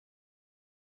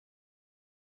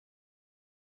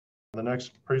The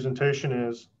next presentation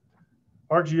is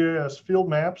ArcGIS Field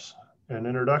Maps, an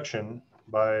introduction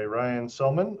by Ryan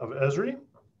Sellman of Esri.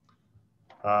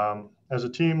 As a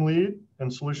team lead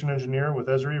and solution engineer with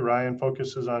Esri, Ryan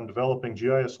focuses on developing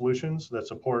GIS solutions that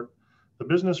support the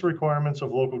business requirements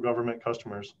of local government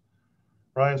customers.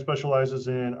 Ryan specializes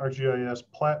in ArcGIS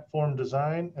platform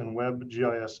design and web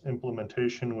GIS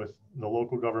implementation with the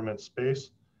local government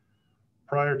space.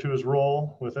 Prior to his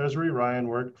role with Esri, Ryan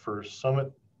worked for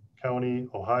Summit County,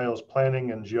 Ohio's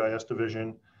Planning and GIS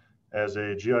Division as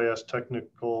a GIS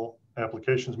Technical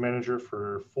Applications Manager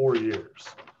for 4 years.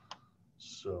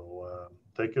 So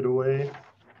take it away,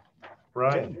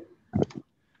 Ryan. Okay.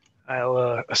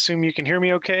 I'll assume you can hear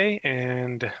me okay,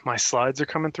 and my slides are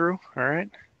coming through. All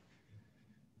right.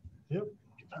 Yep.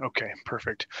 Okay,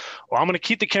 perfect. Well, I'm going to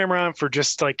keep the camera on for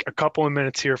just like a couple of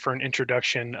minutes here for an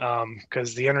introduction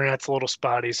because the internet's a little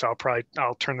spotty, so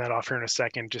I'll turn that off here in a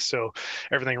second just so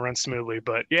everything runs smoothly.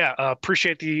 But yeah,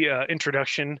 appreciate the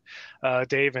introduction,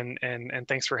 Dave, and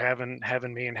thanks for having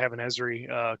me and having Esri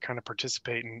kind of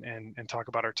participate and talk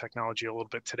about our technology a little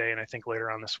bit today, and I think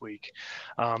later on this week.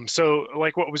 So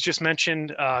like what was just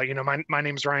mentioned, my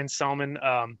name is Ryan Sellman.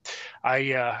 I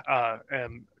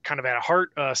am kind of at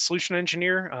heart solution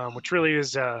engineer, which really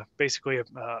is basically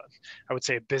I would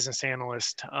say a business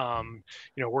analyst,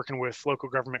 working with local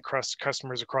government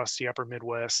customers across the upper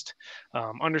Midwest,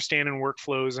 understanding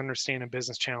workflows, understanding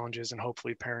business challenges, and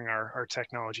hopefully pairing our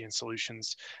technology and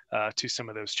solutions to some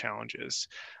of those challenges.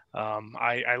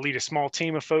 I lead a small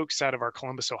team of folks out of our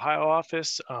Columbus, Ohio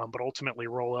office, but ultimately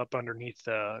roll up underneath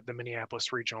the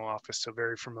Minneapolis regional office. So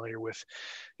very familiar with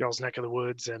y'all's neck of the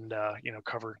woods and,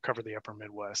 cover the upper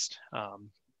Midwest.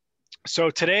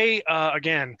 So today,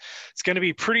 again, it's going to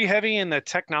be pretty heavy in the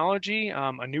technology,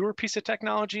 a newer piece of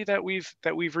technology that we've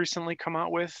recently come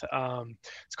out with.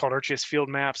 It's called ArcGIS Field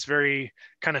Maps, very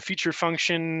kind of feature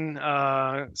function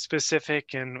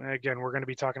specific. And again, we're going to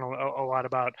be talking a lot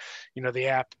about, the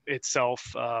app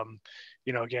itself.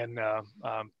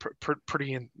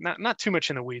 Pretty not too much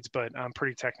in the weeds, but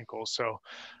pretty technical. So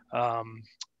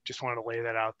just wanted to lay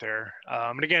that out there.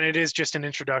 And again, it is just an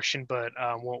introduction, but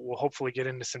we'll hopefully get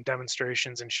into some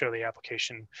demonstrations and show the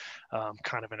application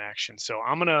kind of in action. So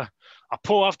I'll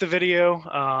pull off the video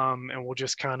and we'll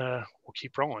just we'll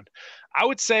keep rolling. I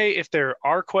would say if there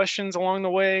are questions along the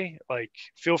way, like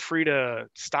feel free to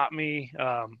stop me.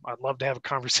 I'd love to have a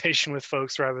conversation with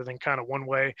folks rather than kind of one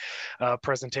way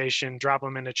presentation. Drop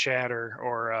them in the chat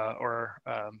or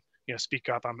speak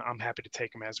up. I'm happy to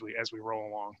take them as we roll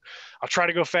along. I'll try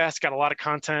to go fast. Got a lot of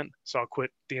content, so I'll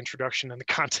quit the introduction and the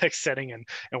context setting, and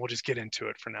we'll just get into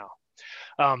it for now.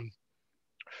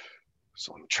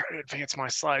 So let me try to advance my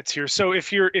slides here. So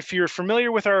if you're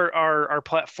familiar with our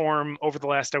platform over the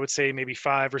last, I would say maybe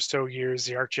 5 or so years,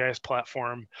 the ArcGIS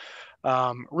platform,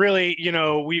 really,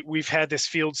 we've had this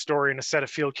field story and a set of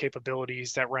field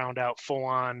capabilities that round out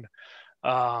full-on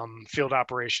field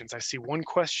operations. I see one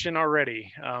question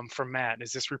already from Matt.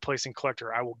 Is this replacing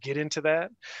Collector? I will get into that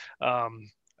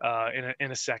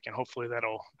in a second. Hopefully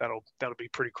that'll be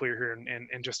pretty clear here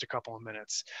in just a couple of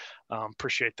minutes.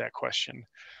 Appreciate that question.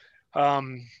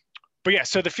 But yeah,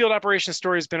 so the field operations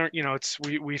story has been,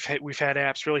 we've had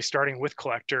apps really starting with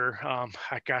Collector.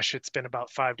 Gosh, it's been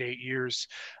about 5 to 8 years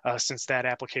since that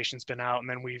application's been out, and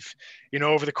then we've,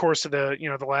 over the course of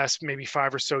the last maybe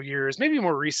 5 or so years, maybe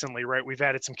more recently, right? We've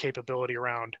added some capability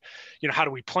around, how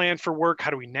do we plan for work? How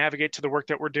do we navigate to the work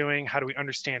that we're doing? How do we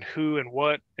understand who and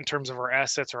what in terms of our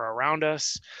assets are around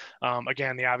us?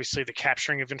 Again, obviously the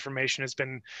capturing of information has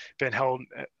been held.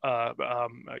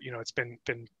 It's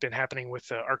been happening with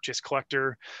the ArcGIS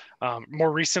Collector.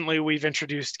 More recently, we've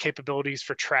introduced capabilities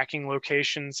for tracking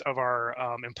locations of our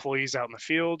employees out in the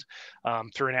field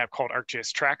through an app called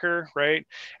ArcGIS Tracker, right?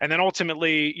 And then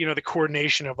ultimately, the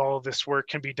coordination of all of this work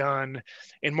can be done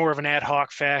in more of an ad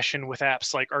hoc fashion with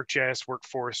apps like ArcGIS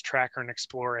Workforce Tracker and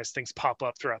Explorer as things pop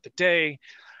up throughout the day.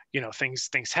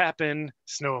 Things happen,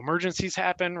 snow emergencies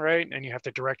happen, right? And you have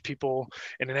to direct people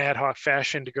in an ad hoc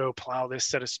fashion to go plow this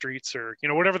set of streets or,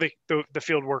 whatever the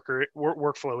field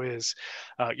workflow is,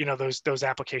 those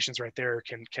applications right there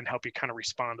can help you kind of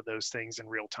respond to those things in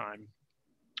real time.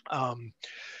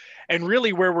 And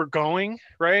really where we're going,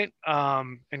 right?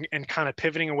 And kind of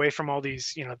pivoting away from all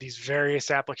these, these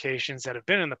various applications that have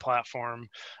been in the platform.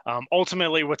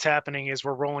 Ultimately, what's happening is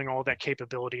we're rolling all that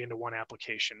capability into one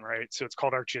application, right? So it's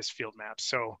called ArcGIS Field Maps.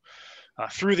 So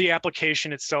through the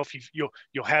application itself,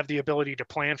 you'll have the ability to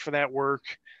plan for that work,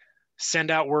 send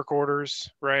out work orders,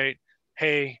 right?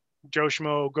 Hey, Joe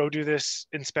Schmo, go do this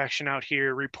inspection out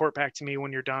here, report back to me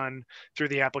when you're done through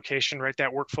the application, right?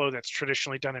 That workflow that's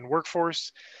traditionally done in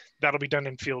Workforce, that'll be done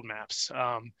in Field Maps.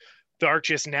 The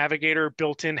ArcGIS Navigator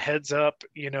built-in heads up,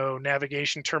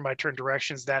 navigation turn-by-turn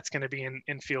directions, that's going to be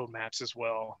in Field Maps as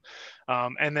well.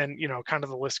 And then, kind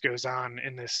of the list goes on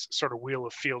in this sort of wheel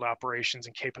of field operations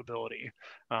and capability.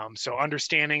 So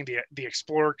understanding the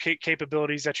Explorer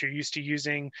capabilities that you're used to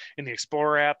using in the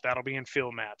Explorer app, that'll be in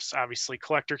Field Maps. Obviously,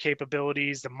 collector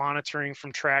capabilities, the monitoring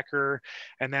from Tracker,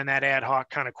 and then that ad hoc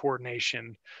kind of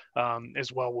coordination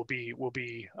as well will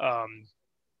be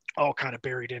all kind of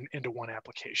buried into one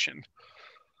application.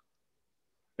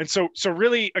 And so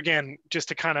really, again, just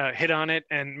to kind of hit on it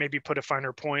and maybe put a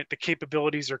finer point, the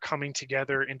capabilities are coming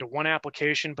together into one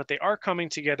application, but they are coming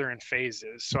together in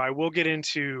phases. So I will get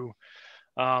into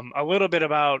a little bit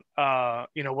about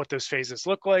what those phases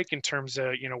look like in terms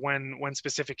of when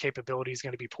specific capability is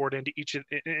going to be poured into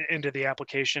into the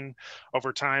application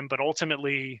over time. But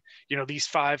ultimately, these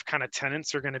 5 kind of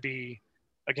tenets are going to be,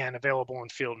 again, available in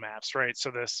Field Maps, right?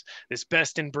 So this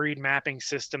best in breed mapping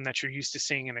system that you're used to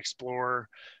seeing in Explorer,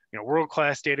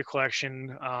 world-class data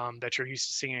collection that you're used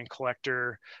to seeing in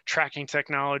Collector, tracking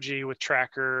technology with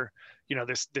Tracker,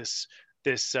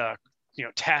 this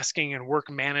tasking and work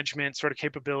management sort of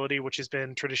capability, which has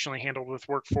been traditionally handled with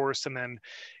Workforce, and then,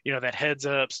 that heads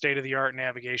up state-of-the-art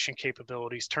navigation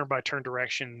capabilities, turn-by-turn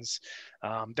directions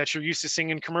that you're used to seeing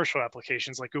in commercial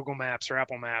applications like Google Maps or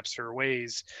Apple Maps or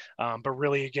Waze, but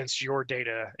really against your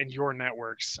data and your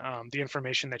networks, the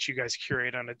information that you guys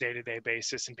curate on a day-to-day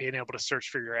basis, and being able to search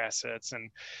for your assets and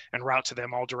route to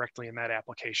them all directly in that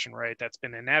application, right? That's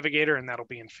been in Navigator, and that'll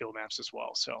be in Field Maps as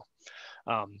well. So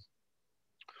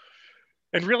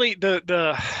and really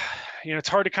it's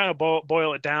hard to kind of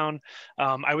boil it down.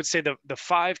 I would say the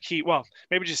 5 key, well,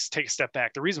 maybe just take a step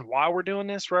back. The reason why we're doing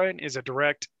this, right, is a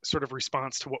direct sort of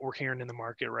response to what we're hearing in the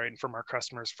market, right, and from our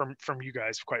customers, from you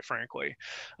guys, quite frankly.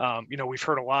 We've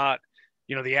heard a lot,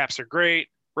 the apps are great,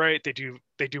 right? They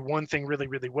do one thing really,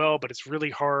 really well, but it's really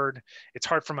hard. It's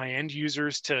hard for my end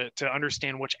users to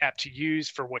understand which app to use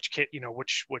for which kit,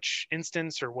 which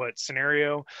instance or what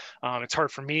scenario. It's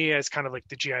hard for me as kind of like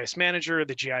the GIS manager,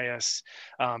 the GIS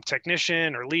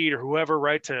technician or lead or whoever,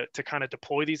 right, to kind of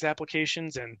deploy these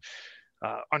applications and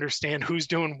understand who's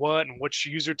doing what and which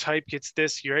user type gets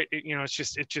this. Right?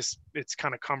 It's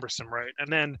kind of cumbersome, right?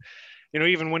 And then,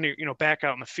 even when you're, back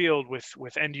out in the field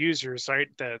with end users, right?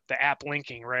 The app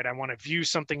linking, right? I want to view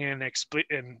something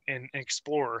in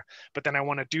Explorer, but then I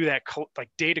want to do that like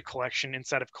data collection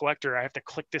inside of Collector. I have to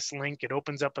click this link. It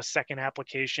opens up a second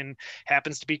application,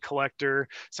 happens to be Collector.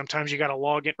 Sometimes you got to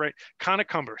log in, right? Kind of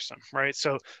cumbersome, right?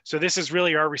 So this is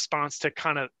really our response to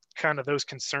kind of those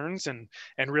concerns and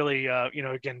really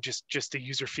again just the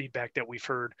user feedback that we've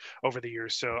heard over the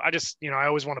years. So I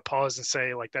always want to pause and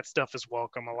say, like, that stuff is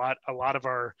welcome. A lot of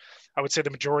our, I would say the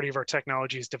majority of our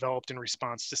technology is developed in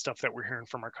response to stuff that we're hearing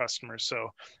from our customers. So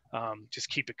just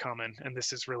keep it coming, and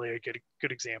this is really a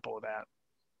good example of that.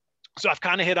 So I've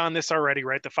kind of hit on this already,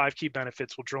 right? The 5 key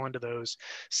benefits, we'll drill into those.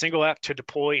 Single app to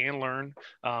deploy and learn,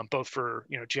 both for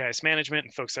GIS management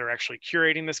and folks that are actually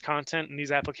curating this content in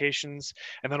these applications,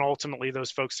 and then ultimately those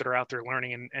folks that are out there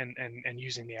learning and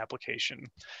using the application.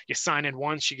 You sign in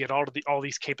once, you get all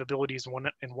these capabilities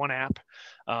in one app.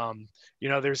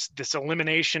 There's this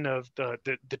elimination of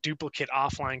the duplicate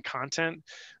offline content.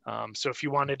 So if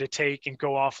you wanted to take and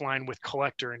go offline with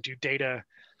Collector and do data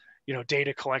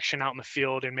collection out in the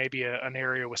field and maybe an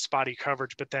area with spotty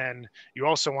coverage, but then you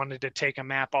also wanted to take a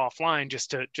map offline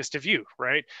just to view,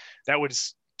 right? That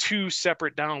was 2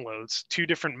 separate downloads, 2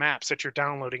 different maps that you're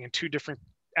downloading in 2 different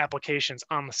applications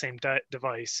on the same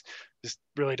device. This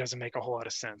really doesn't make a whole lot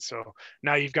of sense. So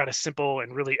now you've got a simple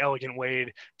and really elegant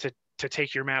way to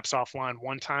take your maps offline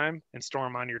one time and store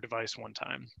them on your device one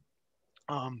time.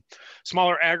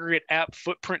 Smaller aggregate app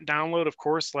footprint download, of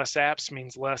course. Less apps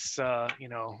means less,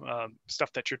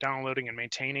 stuff that you're downloading and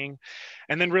maintaining.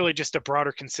 And then really just a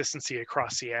broader consistency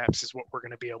across the apps is what we're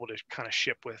going to be able to kind of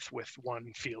ship with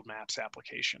one Field Maps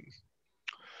application.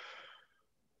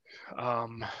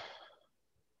 Okay,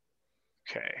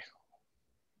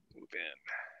 move in.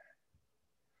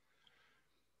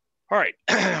 All right,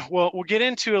 well, we'll get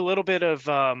into a little bit of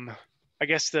I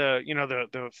guess the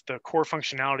core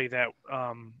functionality that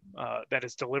that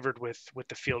is delivered with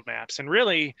the Field Maps. And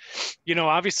really,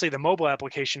 obviously the mobile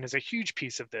application is a huge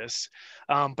piece of this,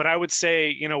 but I would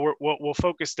say what we'll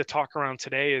focus the talk around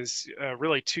today is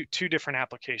really two different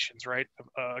applications, right?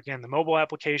 Again, the mobile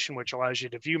application, which allows you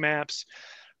to view maps,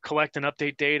 collect and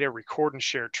update data, record and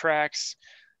share tracks.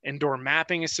 Indoor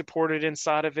mapping is supported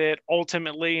inside of it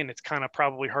ultimately, and it's kind of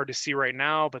probably hard to see right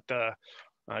now, but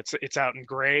it's out in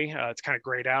gray. It's kind of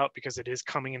grayed out because it is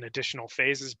coming in additional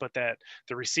phases, but that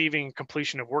the receiving and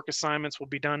completion of work assignments will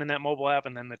be done in that mobile app,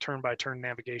 and then the turn-by-turn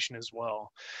navigation as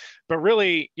well. But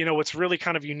really, what's really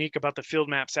kind of unique about the Field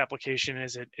Maps application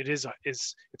is it's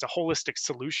a holistic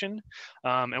solution.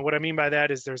 And what I mean by that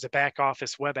is there's a back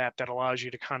office web app that allows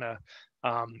you to kind of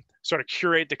sort of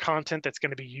curate the content that's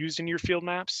going to be used in your field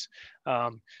maps.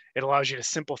 It allows you to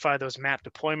simplify those map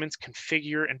deployments,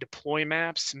 configure and deploy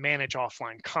maps, manage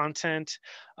offline content,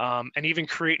 and even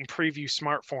create and preview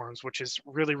smart forms, which is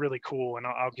really, really cool. And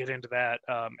I'll get into that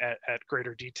at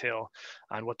greater detail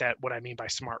on what I mean by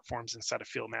smart forms inside of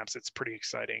field maps. It's pretty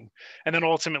exciting. And then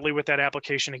ultimately with that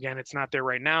application, again, it's not there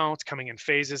right now. It's coming in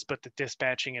phases, but the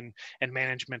dispatching and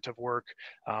management of work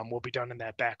will be done in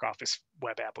that back office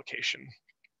web application.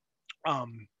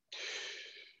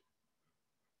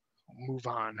 Move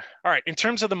on. All right, in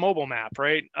terms of the mobile map,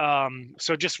 right?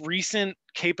 So just recent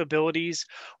capabilities.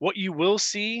 What you will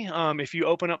see if you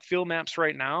open up field maps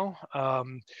right now,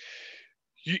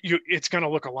 it's going to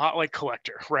look a lot like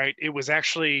Collector, right? It was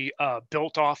actually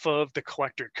built off of the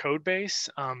Collector code base.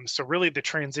 So really the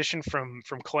transition from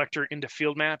Collector into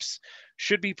field maps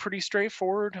should be pretty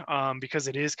straightforward because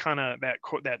it is kind of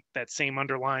that same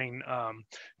underlying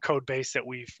code base that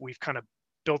we've kind of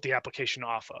built the application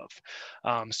off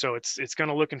of. So it's going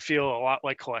to look and feel a lot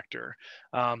like Collector.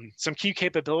 Some key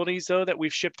capabilities though that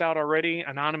we've shipped out already: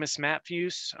 anonymous map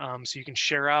views, so you can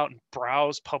share out and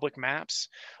browse public maps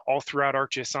all throughout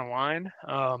ArcGIS Online,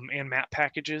 and map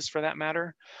packages for that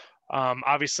matter.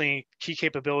 Obviously, key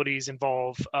capabilities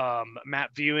involve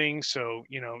map viewing. So,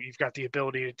 you've got the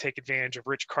ability to take advantage of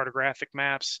rich cartographic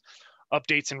maps,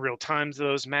 updates in real time to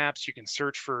those maps. You can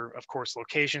search for, of course,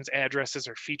 locations, addresses,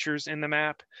 or features in the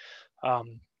map.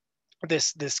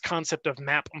 This concept of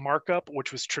map markup,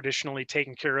 which was traditionally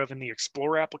taken care of in the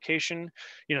Explorer application,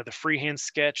 the freehand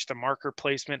sketch, the marker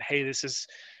placement. Hey, this is,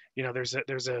 there's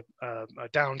a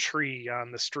down tree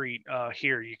on the street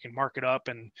here. You can mark it up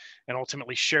and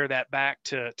ultimately share that back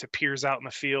to peers out in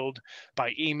the field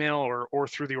by email or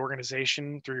through the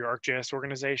organization, through your ArcGIS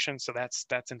organization. So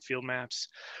that's in field maps.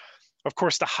 Of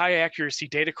course, the high accuracy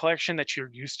data collection that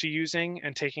you're used to using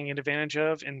and taking advantage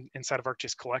of inside of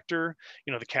ArcGIS Collector,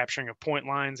 the capturing of point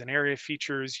lines and area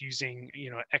features using,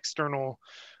 external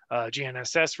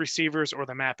GNSS receivers or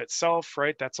the map itself,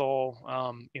 right? That's all,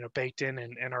 baked in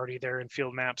and already there in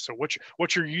field maps. So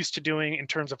what you're used to doing in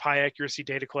terms of high accuracy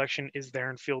data collection is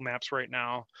there in field maps right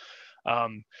now.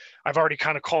 I've already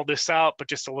kind of called this out, but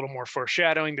just a little more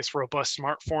foreshadowing. This robust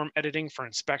smart form editing for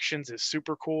inspections is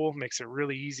super cool. Makes it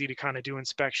really easy to kind of do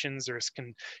inspections. There's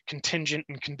contingent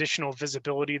and conditional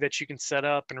visibility that you can set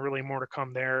up, and really more to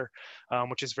come there,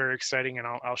 which is very exciting. And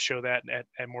I'll show that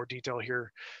at more detail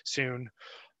here soon.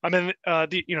 And then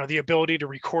the ability to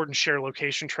record and share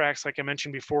location tracks, like I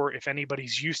mentioned before. If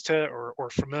anybody's used to or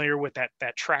familiar with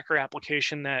that tracker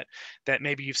application that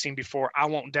maybe you've seen before, I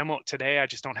won't demo it today. I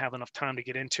just don't have enough time to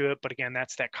get into it. But again,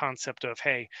 that's that concept of,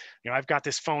 hey, I've got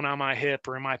this phone on my hip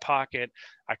or in my pocket.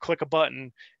 I click a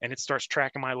button and it starts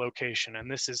tracking my location. And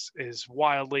this is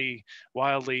wildly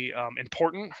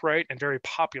important, right, and very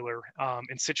popular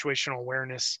in situational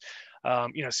awareness.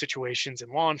 Situations in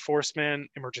law enforcement,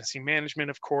 emergency management,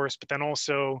 of course, but then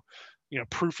also,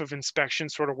 proof of inspection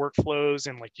sort of workflows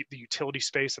and like the utility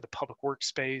space of the public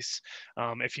workspace.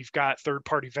 If you've got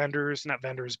third-party vendors, not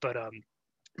vendors, but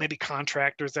maybe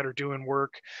contractors that are doing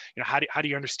work, how do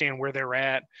you understand where they're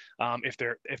at, if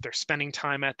they're spending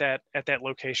time at that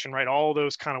location, right? All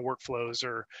those kind of workflows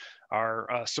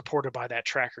are supported by that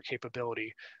tracker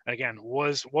capability. And again,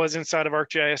 was inside of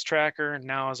ArcGIS Tracker, and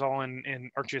now is all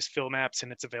in ArcGIS Field Maps,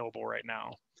 and it's available right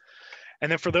now.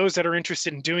 And then for those that are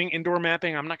interested in doing indoor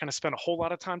mapping, I'm not going to spend a whole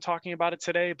lot of time talking about it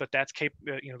today, but that's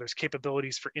there's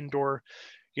capabilities for indoor,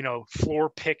 floor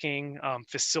picking,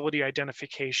 facility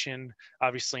identification,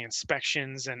 obviously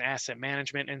inspections and asset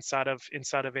management inside of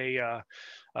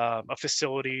a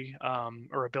facility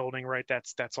or a building, right?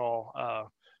 That's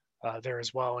all there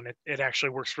as well. And it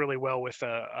actually works really well with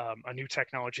a new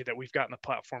technology that we've got in the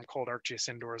platform called ArcGIS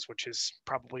Indoors, which is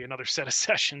probably another set of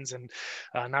sessions, and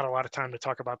not a lot of time to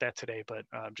talk about that today, but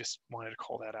just wanted to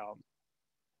call that out.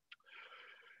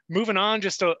 Moving on,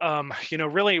 just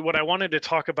really what I wanted to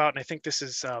talk about, and I think this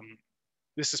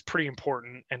is pretty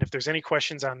important. And if there's any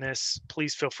questions on this,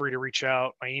 please feel free to reach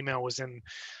out. My email was in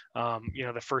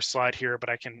the first slide here, but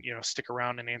I can stick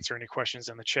around and answer any questions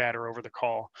in the chat or over the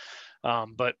call.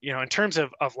 But in terms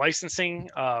of licensing,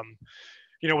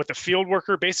 with the field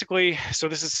worker, basically, so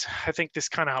this is, I think this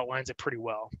kind of outlines it pretty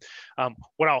well.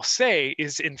 What I'll say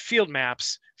is in field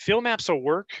maps will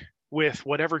work with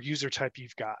whatever user type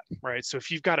you've got, right? So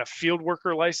if you've got a field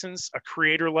worker license, a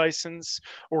creator license,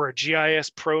 or a GIS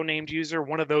pro named user,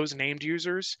 one of those named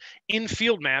users, in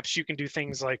field maps, you can do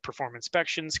things like perform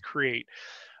inspections, create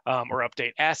or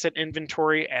update asset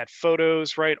inventory, add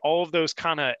photos, right? All of those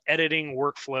kind of editing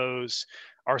workflows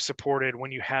are supported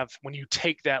when you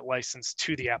take that license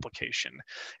to the application.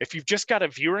 If you've just got a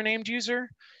viewer named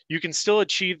user, you can still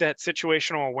achieve that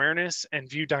situational awareness and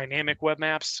view dynamic web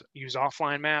maps, use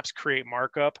offline maps, create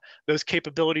markup, those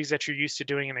capabilities that you're used to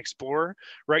doing in Explorer,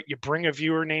 right? You bring a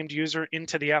viewer named user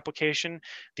into the application.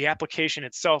 The application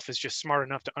itself is just smart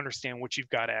enough to understand what you've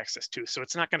got access to. So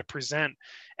it's not going to present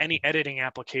any editing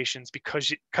applications because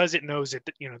it knows that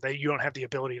that you don't have the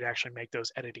ability to actually make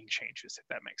those editing changes, if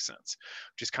that makes sense,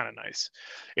 which is kind of nice.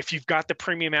 If you've got the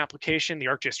premium application, the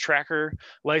ArcGIS tracker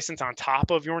license on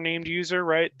top of your named user,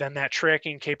 right, then that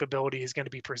tracking capability is going to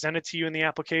be presented to you in the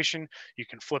application. You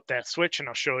can flip that switch and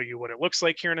I'll show you what it looks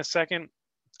like here in a second.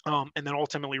 And then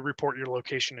ultimately report your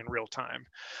location in real time.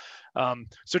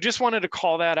 So just wanted to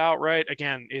call that out, right?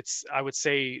 Again, I would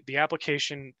say the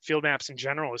application field maps in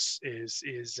general is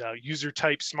user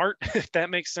type smart, if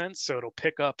that makes sense. So it'll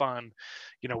pick up on,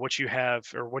 what you have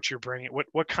or what you're bringing,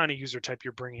 what kind of user type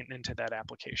you're bringing into that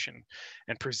application,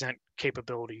 and present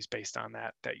capabilities based on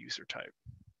that user type.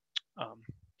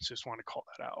 So just want to call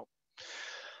that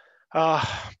out.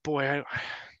 Boy,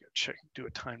 do a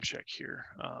time check here.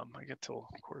 I get till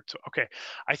 1:45. Okay,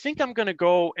 I think I'm gonna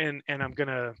go and I'm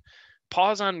gonna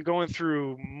pause on going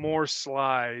through more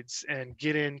slides and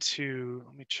get into,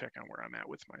 let me check on where I'm at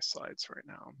with my slides right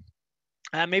now.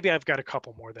 Maybe I've got a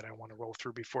couple more that I want to roll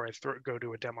through before I go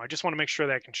to a demo. I just want to make sure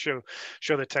that I can show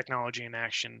the technology in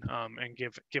action and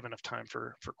give enough time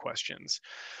for questions.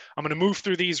 I'm going to move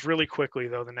through these really quickly,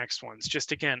 though, the next ones.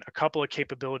 Just, again, a couple of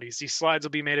capabilities. These slides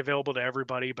will be made available to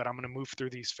everybody, but I'm going to move through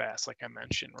these fast, like I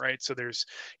mentioned, right? So there's,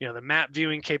 the map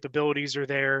viewing capabilities are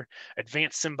there,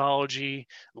 advanced symbology,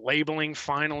 labeling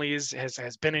finally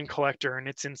has been in Collector, and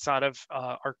it's inside of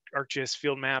ArcGIS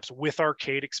Field Maps with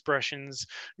arcade expressions,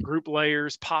 group layers,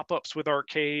 pop-ups with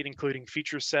arcade, including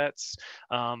feature sets,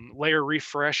 layer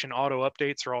refresh and auto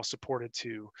updates are all supported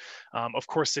too. Of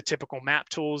course, the typical map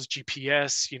tools,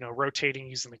 GPS, rotating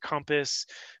using the compass,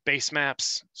 base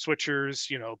maps, switchers,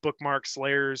 bookmarks,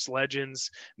 layers,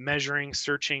 legends, measuring,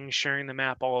 searching, sharing the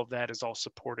map, all of that is all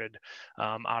supported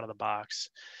out of the box.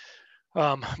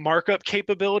 Markup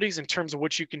capabilities in terms of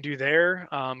what you can do there.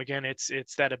 Again,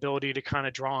 it's that ability to kind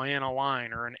of draw in a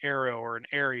line or an arrow or an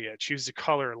area, choose the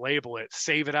color, label it,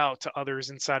 save it out to others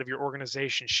inside of your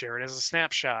organization, share it as a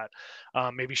snapshot,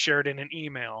 maybe share it in an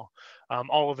email.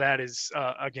 All of that is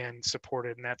again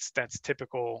supported, and that's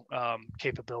typical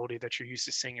capability that you're used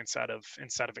to seeing inside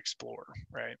of Explorer,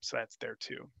 right? So that's there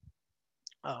too.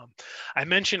 I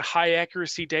mentioned high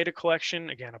accuracy data collection.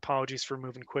 Again, apologies for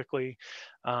moving quickly.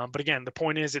 But again, the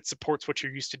point is it supports what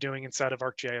you're used to doing inside of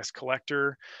ArcGIS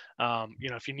Collector.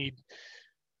 If you need,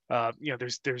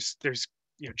 there's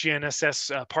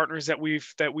GNSS partners that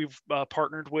we've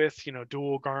partnered with,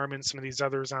 Dual, Garmin, some of these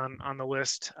others on the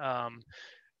list.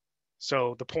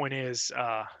 So the point is,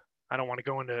 I don't want to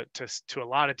go into a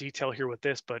lot of detail here with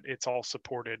this, but it's all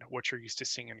supported. What you're used to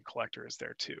seeing in Collector is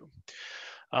there too.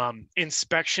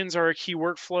 Inspections are a key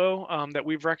workflow that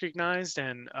we've recognized,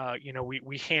 and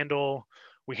we handle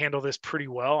this pretty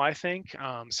well, I think.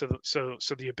 So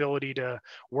the ability to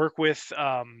work with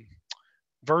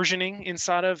versioning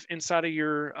inside of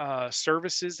your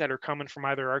services that are coming from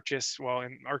either ArcGIS, well,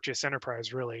 in ArcGIS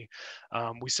Enterprise, really,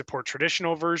 we support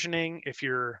traditional versioning. If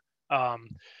you're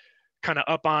kind of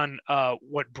up on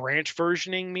what branch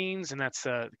versioning means, and that's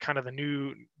kind of the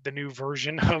new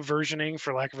version of versioning,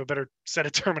 for lack of a better set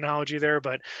of terminology there,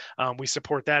 but we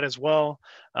support that as well.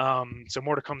 So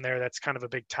more to come there. That's kind of a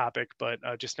big topic, but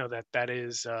just know that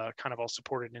is kind of all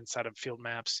supported inside of Field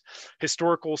Maps.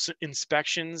 Historical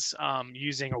inspections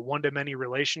using a one-to-many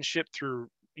relationship through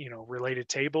related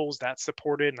tables, that's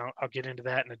supported, and I'll get into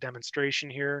that in a demonstration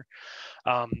here.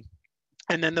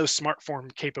 And then those smart form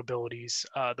capabilities,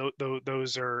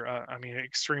 those are,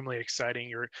 extremely exciting.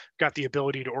 You've got the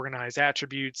ability to organize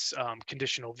attributes,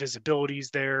 conditional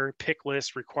visibilities there, pick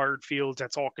lists, required fields.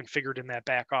 That's all configured in that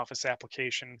back office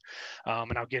application.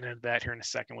 And I'll get into that here in a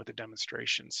second with a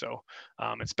demonstration. So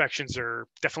inspections are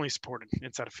definitely supported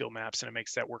inside of Field Maps, and it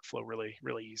makes that workflow really,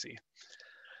 really easy.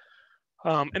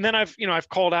 And then I've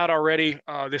called out already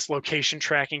this location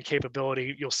tracking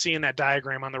capability. You'll see in that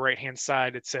diagram on the right-hand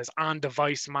side, it says on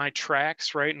device my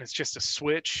tracks, right? And it's just a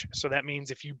switch. So that means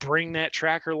if you bring that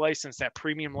tracker license, that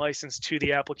premium license to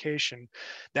the application,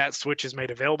 that switch is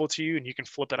made available to you and you can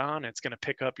flip it on. It's going to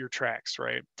pick up your tracks,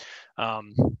 right?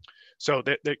 Um, so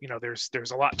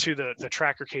there's a lot to the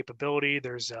tracker capability.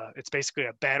 It's basically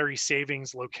a battery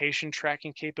savings location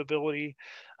tracking capability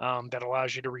that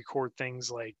allows you to record things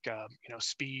like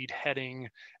speed, heading,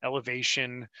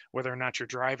 elevation, whether or not you're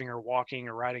driving or walking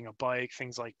or riding a bike,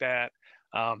 things like that.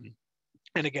 And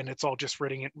again, it's all just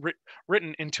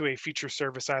written into a feature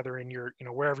service, either in your,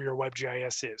 wherever your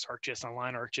WebGIS is, ArcGIS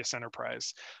Online, ArcGIS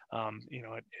Enterprise.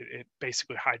 It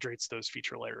basically hydrates those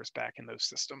feature layers back in those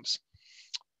systems.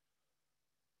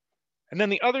 And then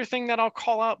the other thing that I'll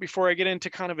call out before I get into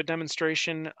kind of a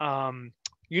demonstration,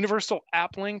 universal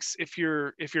app links. If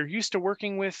you're used to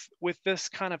working with this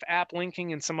kind of app linking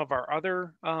in some of our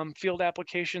other field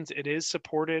applications, it is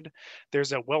supported.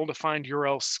 There's a well-defined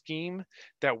URL scheme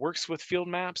that works with field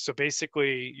maps. So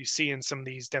basically, you see in some of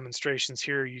these demonstrations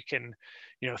here, you can,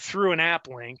 through an app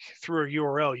link, through a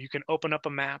URL, you can open up a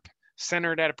map,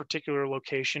 center it at a particular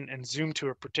location, and zoom to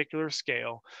a particular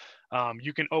scale.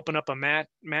 You can open up a map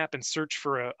and search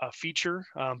for a feature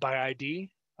by ID.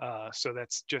 So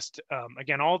that's just,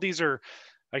 again, all these are,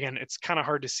 again, it's kind of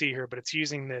hard to see here, but it's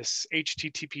using this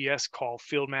HTTPS call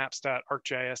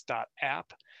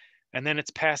fieldmaps.arcgis.app. And then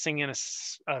it's passing in a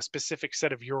specific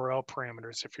set of URL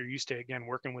parameters. If you're used to, again,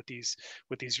 working with these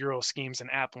URL schemes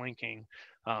and app linking,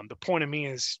 the point of me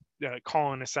is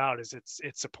calling this out is it's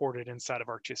supported inside of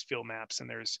ArcGIS Field Maps, and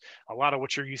there's a lot of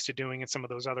what you're used to doing in some of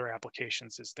those other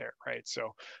applications is there, right?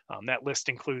 So that list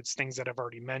includes things that I've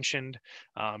already mentioned.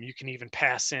 You can even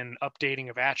pass in updating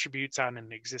of attributes on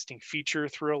an existing feature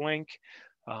through a link.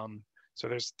 So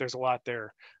there's a lot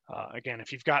there. Again,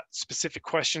 if you've got specific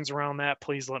questions around that,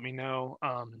 please let me know.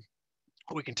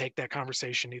 We can take that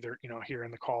conversation either here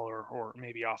in the call or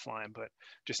maybe offline, but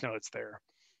just know it's there.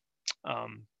 All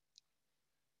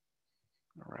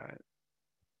right.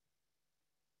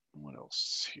 What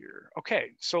else here?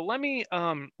 Okay, so let me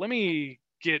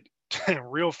get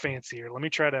real fancy here.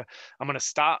 I'm gonna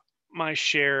stop my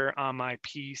share on my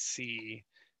PC,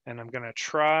 and I'm gonna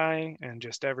try and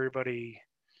just everybody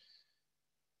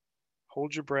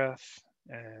hold your breath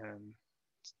and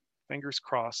fingers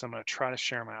crossed. I'm going to try to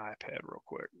share my iPad real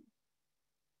quick.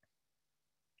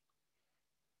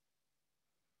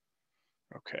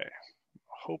 Okay,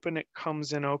 hoping it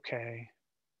comes in okay.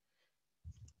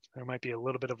 There might be a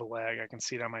little bit of a lag. I can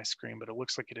see it on my screen, but it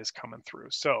looks like it is coming through.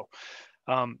 So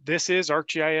this is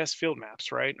ArcGIS Field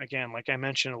Maps, right? Again, like I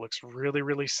mentioned, it looks really,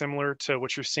 really similar to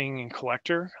what you're seeing in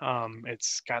Collector.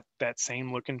 It's got that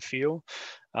same look and feel.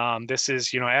 This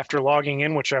is, after logging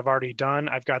in, which I've already done,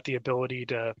 I've got the ability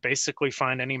to basically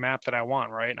find any map that I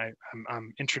want, right?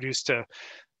 I'm introduced to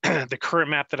the current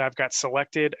map that I've got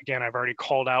selected. Again, I've already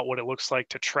called out what it looks like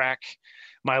to track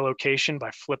my location by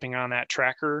flipping on that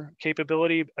tracker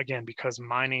capability. Again, because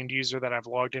my named user that I've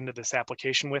logged into this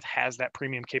application with has that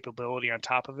premium capability on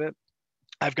top of it.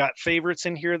 I've got favorites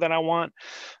in here that I want.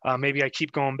 Maybe I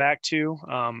keep going back to,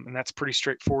 and that's pretty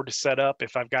straightforward to set up.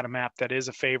 If I've got a map that is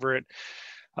a favorite,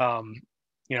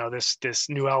 this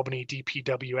New Albany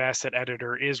DPW asset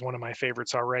editor is one of my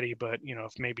favorites already, but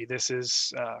if maybe this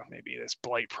is, maybe this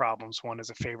blight problems one is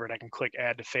a favorite, I can click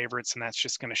add to favorites, and that's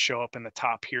just going to show up in the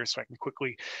top here, so I can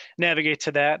quickly navigate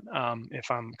to that if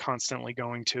I'm constantly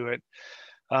going to it.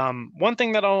 One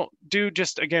thing that I'll do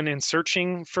just again in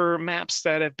searching for maps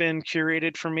that have been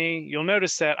curated for me, you'll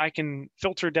notice that I can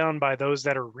filter down by those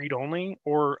that are read-only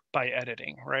or by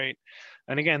editing, right?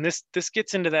 And again, this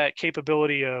gets into that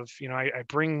capability of, I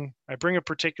bring a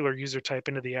particular user type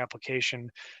into the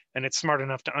application, and it's smart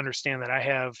enough to understand that I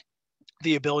have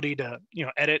the ability to,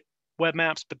 edit web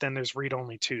maps, but then there's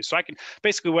read-only too. So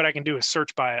what I can do is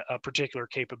search by a particular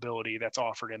capability that's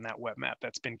offered in that web map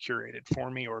that's been curated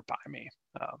for me or by me.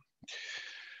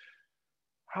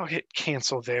 I'll hit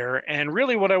cancel there. And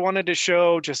really what I wanted to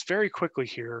show just very quickly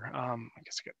here, I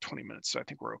guess I got 20 minutes, so I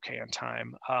think we're okay on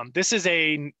time. This is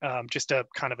just a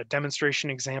kind of a demonstration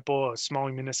example, a small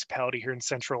municipality here in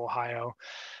Central Ohio,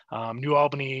 New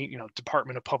Albany,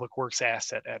 Department of Public Works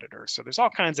asset editor. So there's all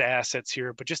kinds of assets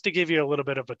here, but just to give you a little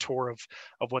bit of a tour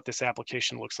of what this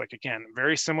application looks like. Again,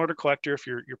 very similar to Collector if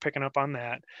you're picking up on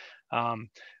that.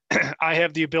 I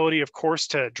have the ability, of course,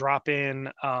 to drop in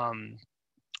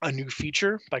a new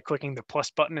feature by clicking the plus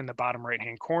button in the bottom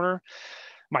right-hand corner.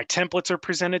 My templates are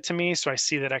presented to me. So I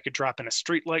see that I could drop in a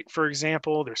street light, for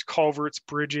example. There's culverts,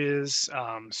 bridges,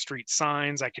 street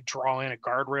signs. I could draw in a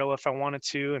guardrail if I wanted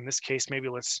to. In this case, maybe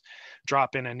let's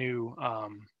drop in a new,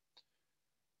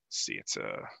 see, it's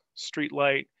a street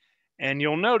light. And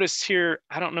you'll notice here,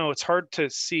 I don't know, it's hard to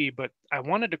see, but I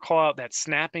wanted to call out that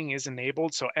snapping is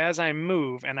enabled. So as I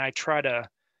move and I try to,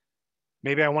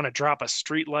 maybe I want to drop a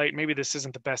street light, maybe this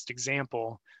isn't the best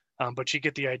example, but you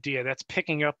get the idea. That's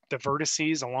picking up the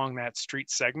vertices along that street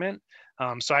segment.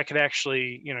 So I could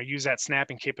actually, use that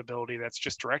snapping capability that's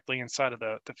just directly inside of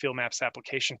the Field Maps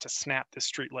application to snap the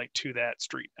street light to that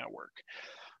street network.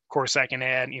 Of course, I can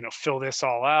add, fill this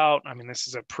all out. I mean, this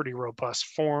is a pretty robust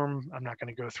form. I'm not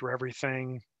going to go through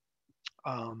everything.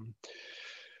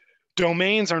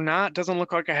 Domains are not, doesn't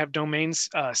look like I have domains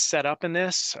set up in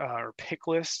this or pick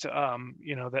list,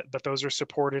 but those are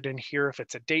supported in here. If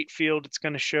it's a date field, it's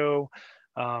going to show,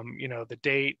 the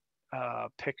date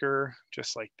picker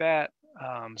just like that.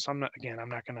 So I'm not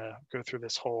going to go through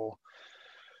this whole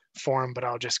form, but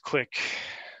I'll just click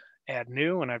add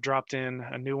new, and I've dropped in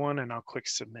a new one, and I'll click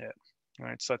submit. All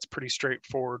right, so that's pretty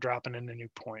straightforward, dropping in a new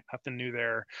point, nothing new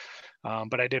there,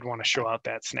 but I did want to show out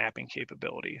that snapping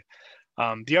capability.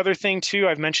 The other thing too,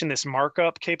 I've mentioned this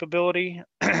markup capability.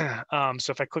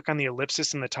 So if I click on the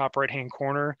ellipsis in the top right-hand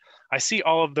corner, I see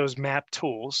all of those map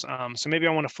tools. So maybe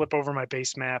I want to flip over my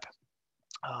base map.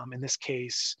 In this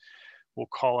case, we'll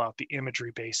call out the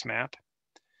imagery base map.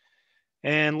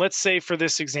 And let's say for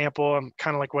this example, I'm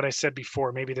kind of like what I said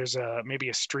before, maybe there's a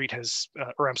street has,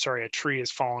 a tree has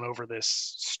fallen over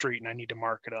this street and I need to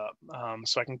mark it up.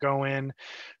 So I can go in,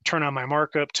 turn on my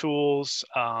markup tools.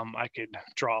 I could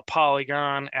draw a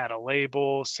polygon, add a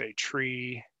label, say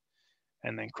tree,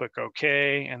 and then click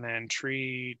OK, and then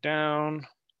tree down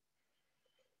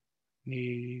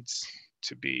needs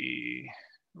to be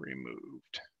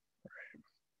removed.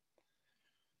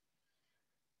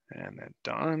 And then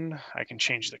done. I can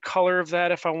change the color of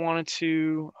that if I wanted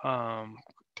to.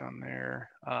 Done there.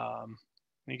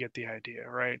 You get the idea,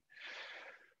 right?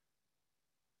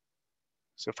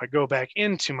 So if I go back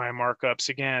into my markups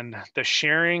again, the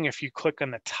sharing, if you click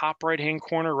on the top right-hand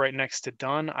corner right next to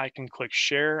done, I can click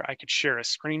share. I could share a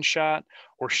screenshot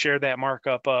or share that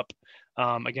markup up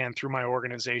again through my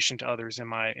organization to others in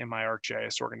my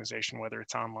ArcGIS organization, whether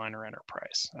it's online or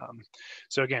enterprise.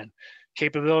 So again,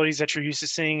 capabilities that you're used to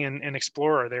seeing in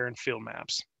Explorer are there in Field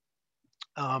Maps.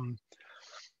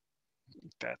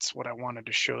 That's what I wanted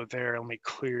to show there. Let me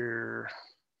clear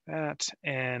that.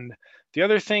 And the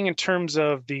other thing in terms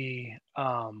of the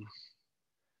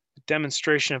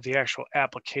demonstration of the actual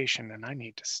application, and I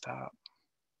need to stop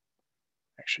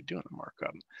actually doing the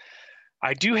markup.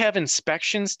 I do have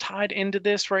inspections tied into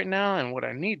this right now, and what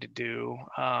I need to do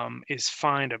is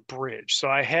find a bridge. So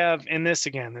I have in this,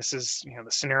 again, this is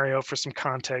the scenario for some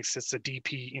context. It's a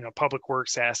DP, Public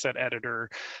Works Asset Editor.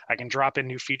 I can drop in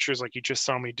new features like you just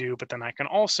saw me do, but then I can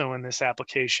also in this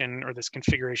application or this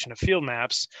configuration of Field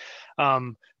Maps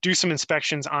do some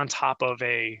inspections on top of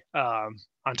a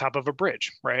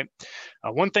bridge, right?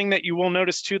 One thing that you will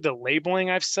notice too, the labeling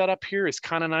I've set up here is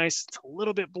kind of nice. It's a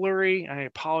little bit blurry. I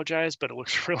apologize, but it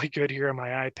looks really good here on my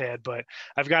iPad. But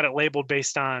I've got it labeled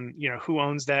based on who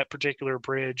owns that particular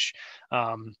bridge.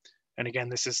 And again,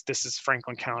 this is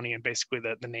Franklin County and basically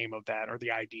the name of that or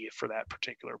the ID for that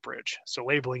particular bridge. So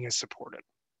labeling is supported.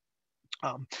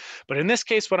 But in this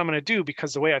case, what I'm going to do,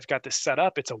 because the way I've got this set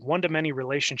up, it's a one-to-many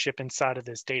relationship inside of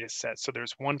this data set. So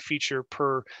there's one feature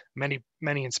per many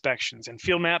inspections, and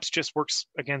Field Maps just works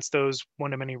against those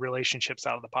one-to-many relationships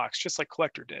out of the box, just like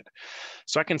Collector did.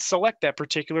 So I can select that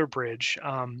particular bridge,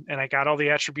 and I got all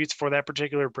the attributes for that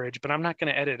particular bridge, but I'm not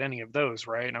going to edit any of those,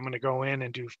 right? I'm going to go in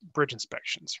and do bridge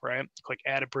inspections, right? Click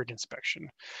Add a Bridge Inspection.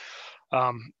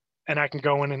 And I can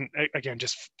go in and again,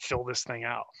 just fill this thing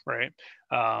out, right?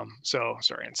 So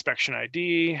sorry, inspection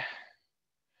ID.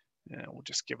 Yeah, we'll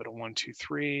just give it a 1, 2,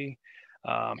 3.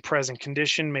 Present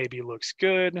condition maybe looks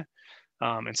good.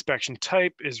 Inspection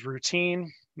type is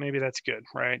routine. Maybe that's good,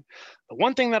 right? The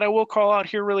one thing that I will call out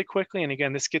here really quickly, and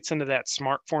again, this gets into that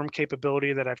smart form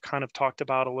capability that I've kind of talked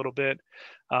about a little bit.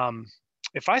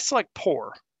 If I select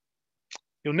poor,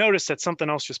 you'll notice that something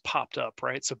else just popped up,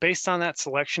 right? So based on that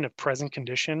selection of present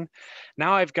condition,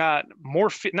 now I've got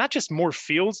not just more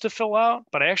fields to fill out,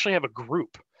 but I actually have a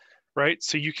group, right?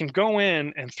 So you can go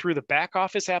in and through the back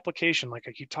office application, like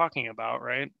I keep talking about,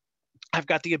 right? I've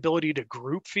got the ability to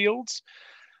group fields.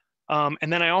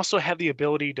 And then I also have the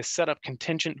ability to set up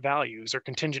contingent values, or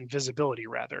contingent visibility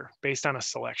rather, based on a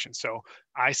selection. So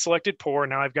I selected poor,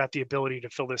 now I've got the ability to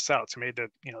fill this out. So maybe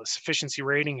the sufficiency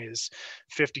rating is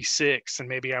 56, and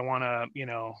maybe I want to,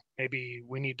 maybe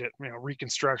we need to,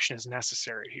 reconstruction is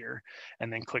necessary here,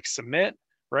 and then click submit,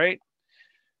 right?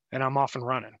 And I'm off and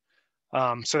running.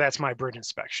 So that's my bridge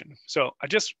inspection. So I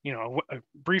just, I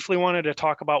briefly wanted to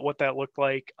talk about what that looked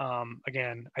like.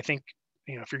 Again, I think,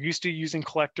 if you're used to using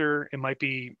collector, it might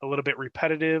be a little bit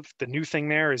repetitive. The new thing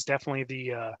there is definitely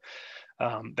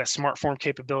that smart form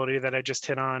capability that I just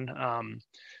hit on.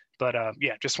 But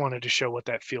yeah, just wanted to show what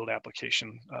that field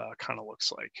application kind of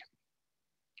looks like.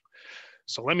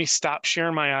 So let me stop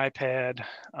sharing my iPad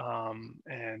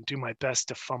and do my best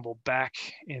to fumble back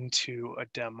into a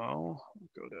demo.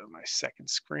 Go to my second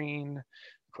screen,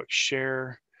 click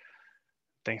share.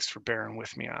 Thanks for bearing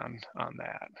with me on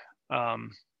that.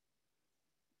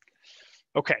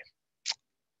 Okay.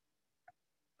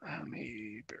 Let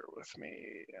me bear with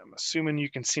me. I'm assuming you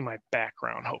can see my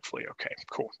background, hopefully. Okay,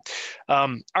 cool.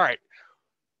 All right.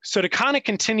 So to kind of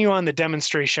continue on the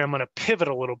demonstration, I'm going to pivot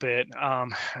a little bit. I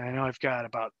know I've got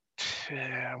about,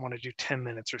 I want to do 10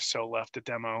 minutes or so left to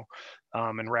demo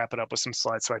and wrap it up with some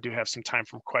slides. So I do have some time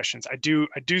for questions. I do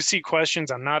see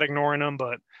questions. I'm not ignoring them,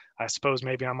 but I suppose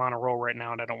maybe I'm on a roll right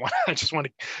now and I just want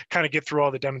to kind of get through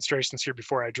all the demonstrations here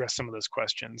before I address some of those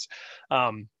questions.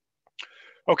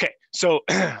 Okay, so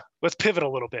let's pivot a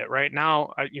little bit. Right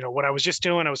now, what I was just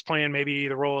doing, I was playing maybe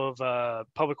the role of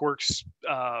public works,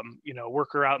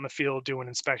 worker out in the field doing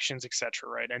inspections, etc.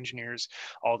 Right, engineers,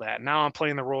 all that. Now I'm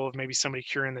playing the role of maybe somebody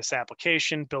curing this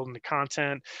application, building the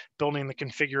content, building the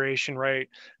configuration, right,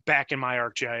 back in my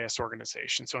ArcGIS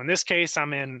organization. So in this case,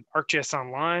 I'm in ArcGIS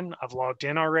Online. I've logged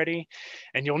in already,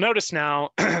 and you'll notice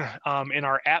now in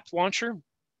our app launcher,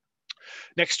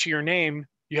 next to your name,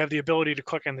 you have the ability to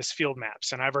click on this field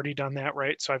maps, and I've already done that,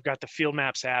 right? So I've got the field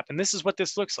maps app, and this is what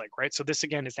this looks like, right? So this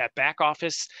again is that back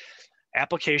office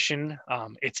application.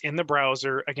 It's in the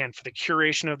browser. Again, for the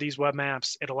curation of these web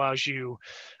maps, it allows you,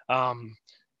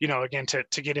 again,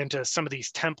 to get into some of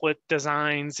these template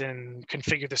designs and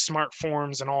configure the smart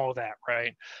forms and all of that,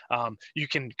 right? You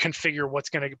can configure what's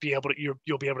going to be able to,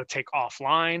 you'll be able to take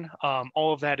offline.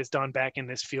 All of that is done back in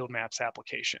this field maps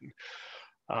application.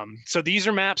 So these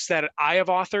are maps that I have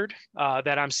authored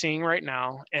that I'm seeing right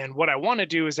now. And what I want to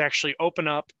do is actually open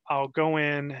up, I'll go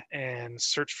in and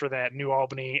search for that New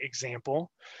Albany example.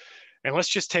 And let's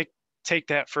just take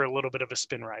that for a little bit of a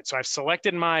spin ride. So I've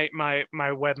selected my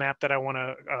web map that I want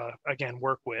to, again,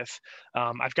 work with.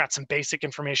 I've got some basic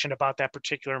information about that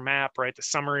particular map, right? The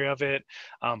summary of it,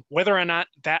 whether or not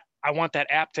that I want that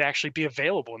app to actually be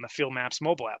available in the Field Maps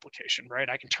mobile application, right?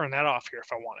 I can turn that off here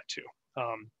if I wanted to.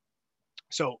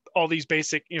 So all these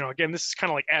basic, again, this is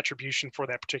kind of like attribution for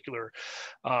that particular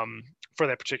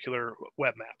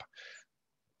web map.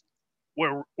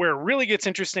 Where it really gets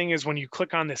interesting is when you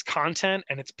click on this content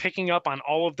and it's picking up on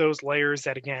all of those layers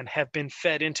that, again, have been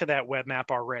fed into that web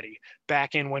map already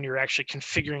back in when you're actually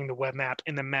configuring the web map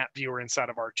in the map viewer inside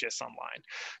of ArcGIS Online.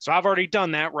 So I've already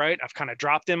done that, right? I've kind of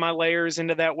dropped in my layers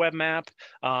into that web map.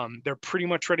 They're pretty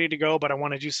much ready to go, but I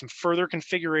want to do some further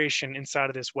configuration inside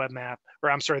of this web map,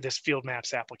 or I'm sorry, this Field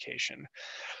Maps application.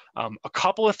 A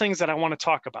couple of things that I want to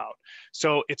talk about.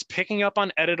 So it's picking up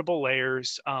on editable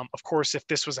layers. Of course, if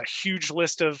this was a huge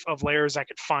list of layers, I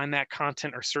could find that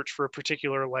content or search for a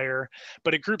particular layer,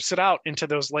 but it groups it out into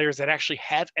those layers that actually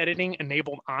have editing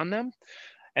enabled on them.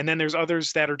 And then there's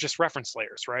others that are just reference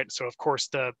layers, right? So of course,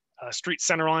 the street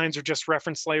center lines are just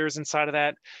reference layers inside of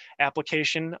that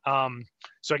application.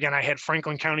 So again, I had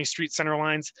Franklin County street center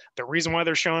lines. The reason why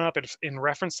they're showing up in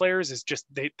reference layers is just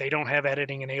they don't have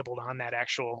editing enabled on that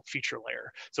actual feature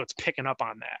layer. So it's picking up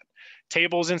on that.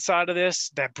 Tables inside of this,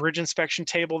 that bridge inspection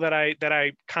table that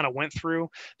I kind of went through,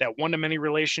 that one-to-many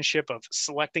relationship of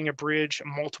selecting a bridge,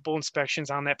 multiple inspections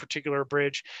on that particular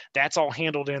bridge, that's all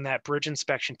handled in that bridge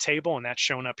inspection table, and that's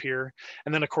shown up here.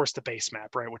 And then of course the base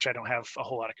map, right, which I don't have a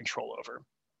whole lot of control over.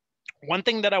 One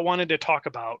thing that I wanted to talk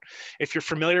about, if you're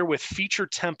familiar with feature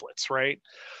templates, right?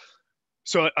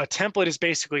 So a template is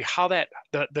basically how that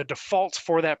the defaults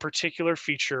for that particular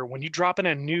feature, when you drop in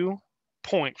a new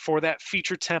point for that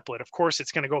feature template, of course,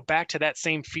 it's going to go back to that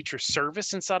same feature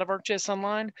service inside of ArcGIS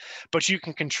Online, but you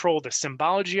can control the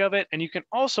symbology of it, and you can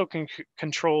also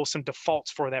control some defaults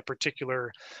for that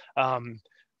particular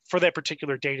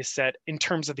data set in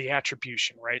terms of the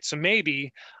attribution, right? So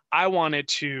maybe I wanted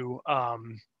to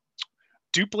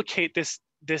duplicate this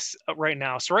right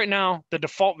now. So right now, the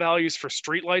default values for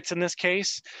streetlights in this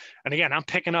case, and again, I'm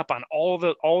picking up on all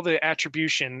the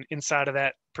attribution inside of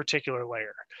that particular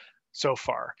layer. so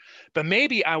far. But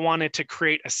maybe I wanted to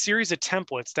create a series of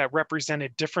templates that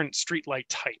represented different streetlight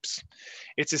types.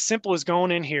 It's as simple as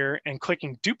going in here and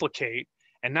clicking duplicate.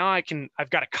 And now I've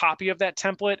got a copy of that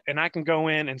template, and I can go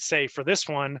in and say, for this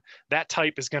one, that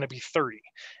type is going to be 30.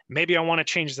 Maybe I want to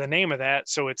change the name of that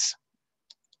so it's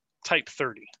type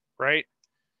 30, right?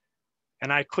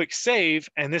 And I click save,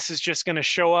 and this is just going to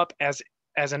show up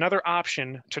as another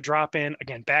option to drop in.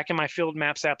 Again, back in my Field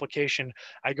Maps application,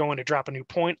 I go in to drop a new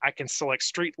point. I can select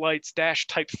street lights dash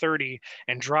type 30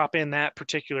 and drop in that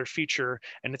particular feature,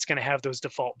 and it's going to have those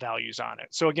default values on it.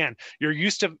 So again, you're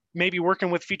used to maybe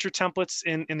working with feature templates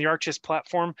in the ArcGIS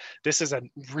platform. This is a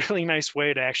really nice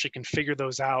way to actually configure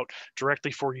those out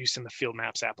directly for use in the Field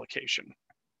Maps application.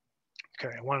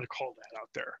 Okay, I wanted to call that out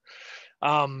there.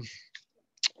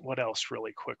 What else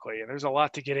really quickly? There's a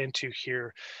lot to get into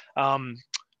here.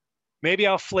 Maybe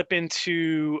I'll flip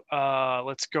into,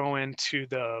 let's go into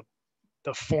the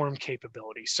form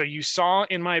capability. So you saw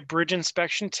in my bridge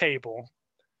inspection table.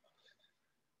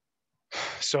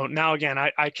 So now again,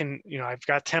 I can, I've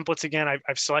got templates again.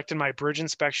 I've selected my bridge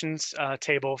inspections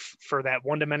table for that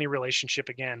one-to-many relationship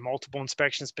again, multiple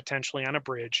inspections potentially on a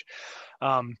bridge.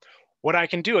 What I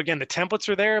can do, again, the templates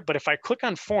are there, but if I click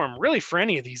on form, really for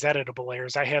any of these editable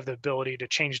layers, I have the ability to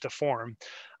change the form.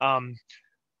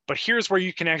 But here's where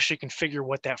you can actually configure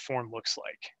what that form looks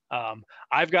like.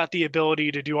 I've got the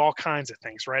ability to do all kinds of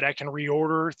things, right? I can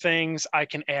reorder things. I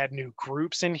can add new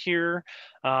groups in here.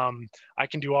 I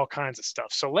can do all kinds of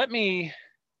stuff. So let me,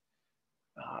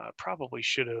 probably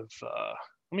should have,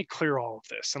 let me clear all of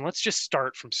this and let's just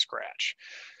start from scratch.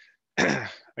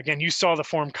 Again, you saw the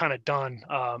form kind of done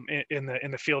in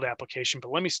the field application,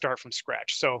 but let me start from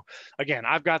scratch. So again,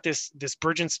 I've got this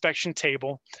bridge inspection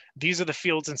table. These are the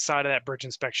fields inside of that bridge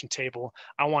inspection table.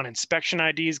 I want inspection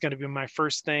ID is going to be my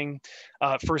first thing,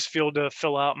 first field to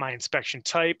fill out. My inspection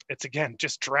type. It's again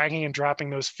just dragging and dropping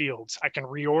those fields. I can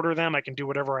reorder them. I can do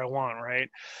whatever I want, right?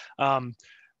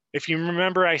 If you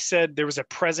remember, I said there was a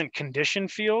present condition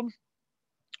field.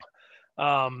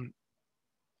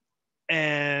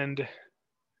 And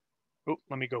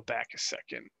let me go back a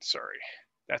second. Sorry,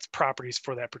 that's properties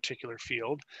for that particular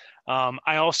field.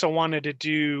 I also wanted to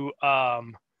do,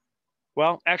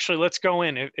 well, actually, let's go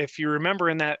in. If you remember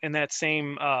in that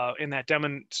same in that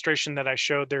demonstration that I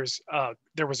showed,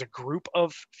 there was a group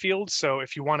of fields. So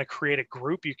if you want to create a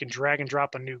group, you can drag and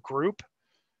drop a new group.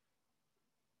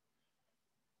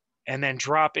 And then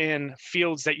drop in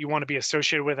fields that you want to be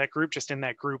associated with that group, just in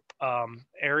that group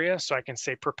area. So I can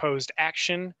say proposed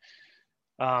action,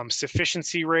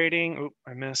 sufficiency rating. Oop,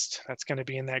 I missed. That's going to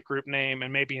be in that group name,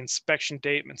 and maybe inspection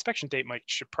date. Inspection date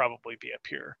should probably be up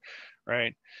here,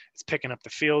 right? It's picking up the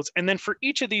fields. And then for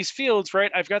each of these fields,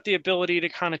 right, I've got the ability to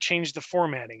kind of change the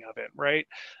formatting of it, right?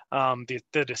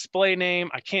 The display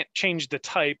name, I can't change the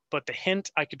type, but the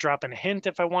hint, I could drop in a hint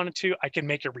if I wanted to. I can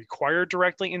make it required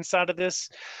directly inside of this,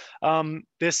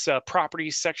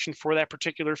 properties section for that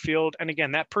particular field. And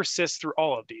again, that persists through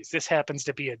all of these. This happens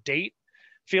to be a date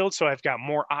field, so I've got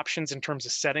more options in terms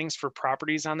of settings for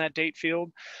properties on that date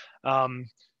field.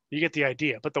 You get the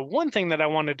idea. But the one thing that I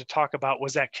wanted to talk about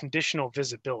was that conditional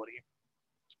visibility.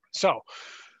 So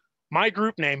my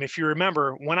group name, if you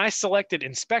remember, when I selected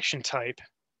inspection type,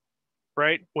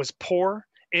 right, was poor,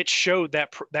 it showed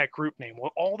that group name.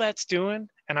 Well, all that's doing,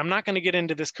 and I'm not going to get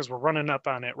into this because we're running up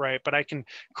on it, right? But I can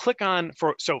click on,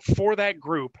 for that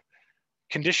group,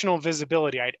 conditional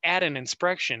visibility, I'd add an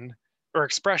expression,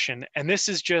 and this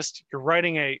is just,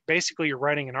 basically you're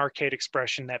writing an arcade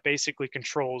expression that basically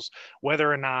controls whether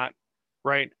or not,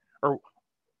 right, or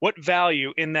what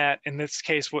value in this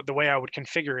case, the way I would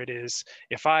configure it is,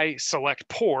 if I select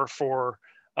poor for,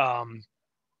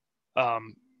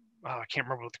 I can't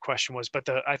remember what the question was, but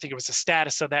I think it was the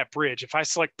status of that bridge. If I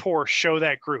select poor, show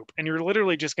that group, and you're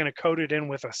literally just going to code it in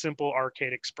with a simple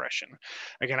arcade expression.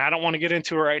 Again, I don't want to get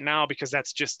into it right now because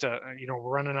that's just, we're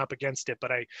running up against it, but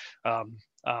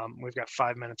we've got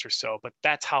 5 minutes or so, but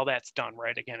that's how that's done,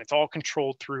 right? Again, it's all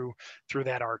controlled through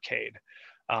that arcade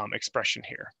expression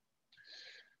here.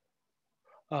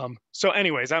 So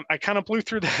anyways, I kind of blew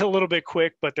through that a little bit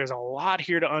quick, but there's a lot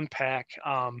here to unpack.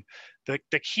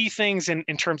 The key things in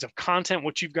terms of content,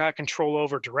 what you've got control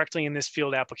over directly in this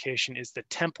field application is the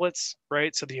templates,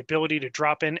 right? So the ability to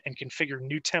drop in and configure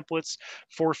new templates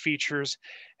for features,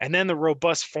 and then the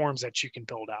robust forms that you can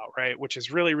build out, right? Which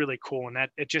is really, really cool. And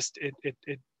that it just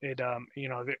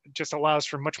allows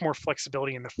for much more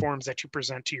flexibility in the forms that you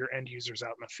present to your end users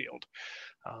out in the field.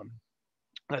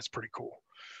 That's pretty cool.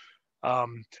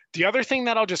 The other thing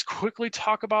that I'll just quickly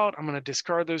talk about, I'm going to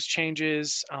discard those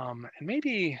changes, and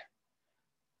maybe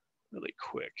really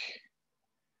quick.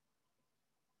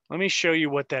 let me show you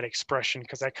what that expression,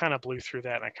 because I kind of blew through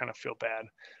that and I kind of feel bad.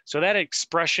 So that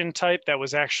expression type that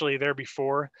was actually there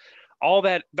before, all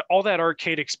that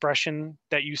arcade expression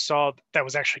that you saw that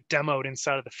was actually demoed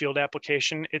inside of the field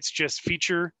application, it's just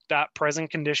feature dot present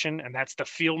condition, and that's the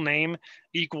field name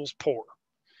equals poor.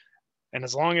 And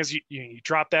as long as you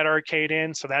drop that arcade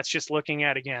in, so that's just looking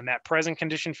at, again, that present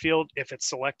condition field, if it's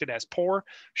selected as poor,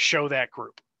 show that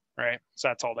group, right? So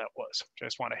that's all that was.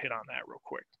 Just want to hit on that real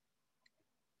quick.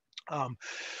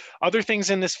 Other things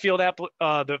in this field app,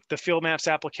 the Field Maps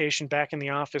application back in the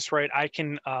office, right? I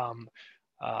can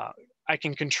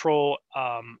control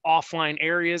offline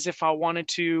areas if I wanted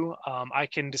to. I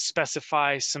can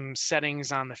specify some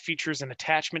settings on the features and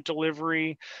attachment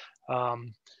delivery.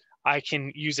 I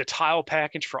can use a tile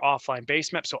package for offline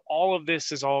base map. So all of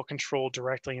this is all controlled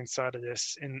directly inside of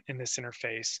this in this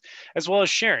interface, as well as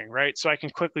sharing, right? So I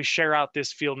can quickly share out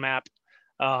this field map,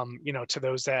 to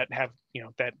those that have,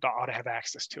 that ought to have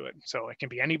access to it. So it can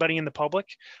be anybody in the public.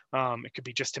 It could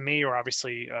be just to me, or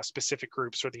obviously specific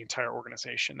groups, or the entire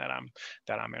organization that I'm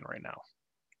in right now.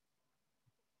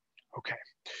 Okay.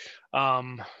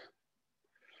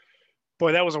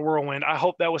 Boy, that was a whirlwind. I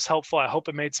hope that was helpful. I hope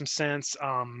it made some sense.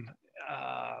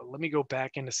 Let me go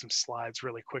back into some slides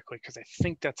really quickly, because I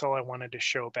think that's all I wanted to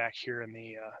show back here in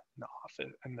the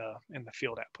office, in the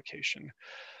field application.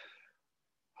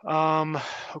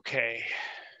 Okay.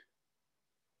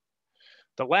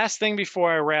 The last thing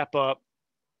before I wrap up,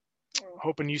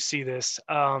 hoping you see this.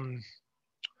 Well,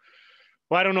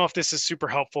 I don't know if this is super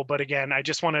helpful, but again, I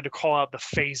just wanted to call out the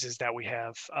phases that we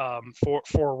have for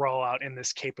rollout in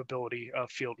this capability of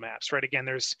field maps, right? Again,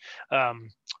 there's a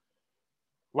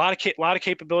lot of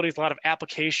capabilities, a lot of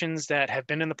applications that have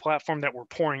been in the platform that we're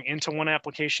pouring into one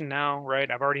application now,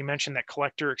 right? I've already mentioned that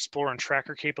collector, explorer, and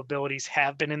tracker capabilities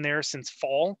have been in there since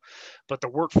fall, but the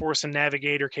workforce and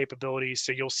navigator capabilities,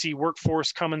 so you'll see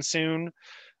workforce coming soon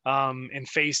in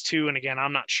phase 2. And again,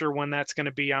 I'm not sure when that's going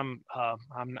to be. I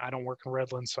don't work in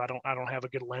Redlands, so I don't have a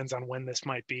good lens on when this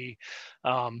might be.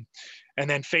 And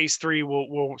then phase 3,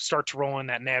 we'll start to roll in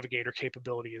that navigator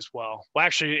capability as well. Well,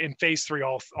 actually, in phase 3,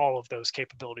 all of those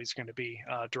capabilities are going to be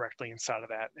directly inside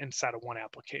of one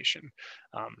application.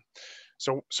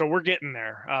 So we're getting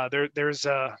there. There's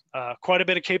quite a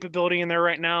bit of capability in there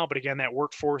right now, but again, that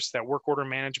workforce, that work order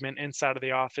management inside of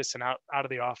the office and out of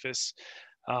the office,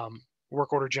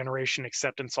 work order generation,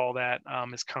 acceptance, all that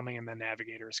is coming, and the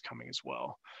navigator is coming as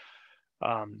well.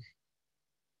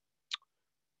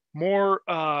 More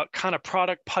kind of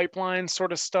product pipeline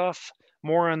sort of stuff,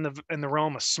 more in the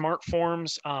realm of smart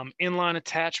forms, inline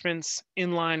attachments,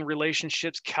 inline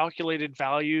relationships, calculated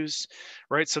values,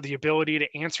 right? So the ability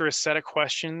to answer a set of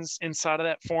questions inside of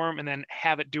that form and then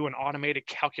have it do an automated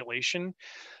calculation.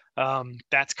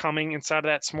 That's coming inside of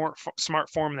that smart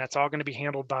form. That's all going to be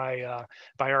handled by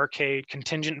Arcade.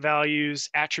 Contingent values,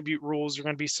 attribute rules are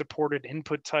going to be supported.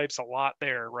 Input types, a lot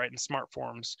there, right, in smart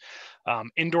forms.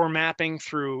 Indoor mapping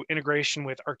through integration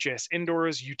with ArcGIS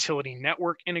Indoors, utility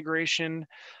network integration.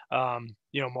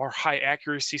 More high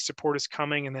accuracy support is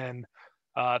coming, and then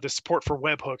the support for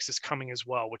webhooks is coming as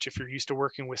well, which if you're used to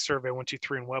working with Survey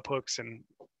 123 and webhooks, and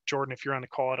Jordan, if you're on the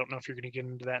call, I don't know if you're going to get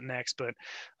into that next, but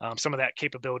some of that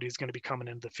capability is going to be coming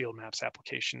into the Field Maps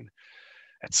application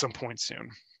at some point soon.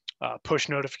 Push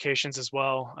notifications as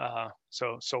well.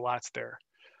 So lots there.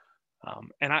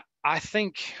 And I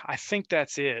think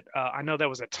that's it. I know that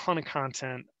was a ton of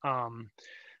content.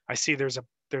 I see there's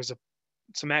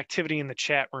some activity in the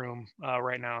chat room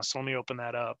right now. So let me open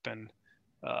that up and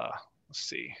let's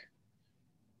see.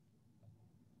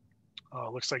 Oh,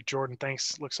 looks like Jordan,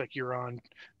 thanks. Looks like you're on.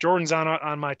 Jordan's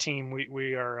on my team.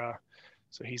 We are,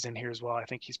 so he's in here as well. I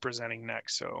think he's presenting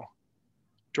next. So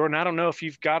Jordan, I don't know if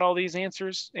you've got all these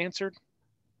answers answered.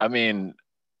 I mean,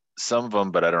 some of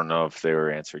them, but I don't know if they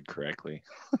were answered correctly.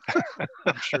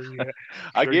 I'm sure you.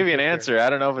 I'll give you an answer. I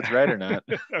don't know if it's right or not.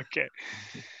 Okay.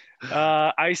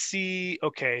 I see.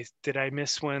 Okay. Did I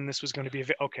miss when this was going to be?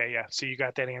 Okay. Yeah. So you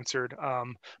got that answered.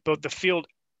 Both the field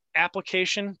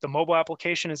application, the mobile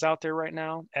application is out there right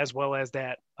now, as well as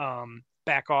that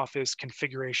back office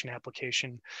configuration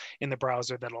application in the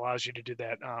browser that allows you to do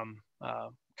that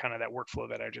kind of that workflow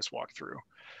that I just walked through.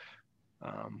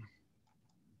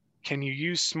 Can you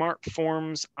use smart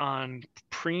forms on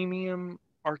premium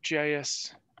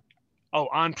ArcGIS? Oh,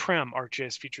 on-prem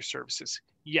ArcGIS feature services.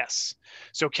 Yes.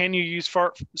 So can you use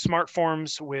smart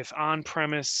forms with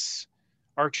on-premise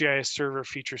ArcGIS server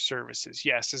feature services?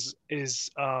 Yes.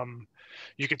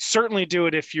 You could certainly do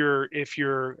it if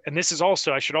you're, and this is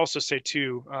also, I should also say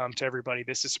too, to everybody,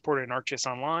 this is supported in ArcGIS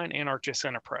Online and ArcGIS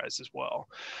Enterprise as well.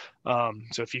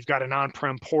 So if you've got an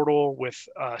on-prem portal with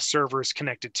servers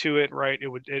connected to it, right,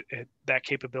 that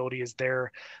capability is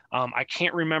there. I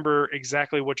can't remember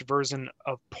exactly which version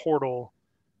of portal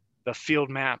the Field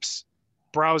Maps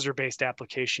browser-based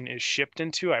application is shipped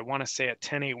into. I want to say at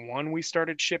 10.8.1 we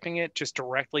started shipping it just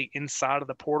directly inside of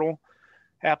the portal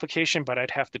application, but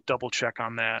I'd have to double check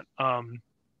on that.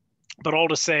 But all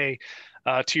to say,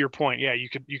 to your point, yeah, you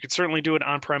could certainly do it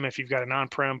on-prem if you've got an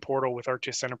on-prem portal with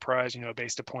ArcGIS Enterprise, a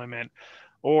base deployment,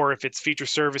 or if it's feature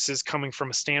services coming from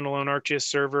a standalone ArcGIS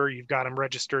server, you've got them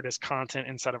registered as content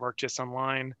inside of ArcGIS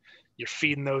Online, you're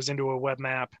feeding those into a web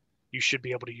map, you should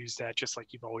be able to use that just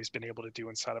like you've always been able to do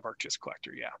inside of ArcGIS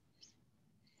Collector, yeah.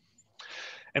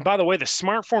 And by the way, the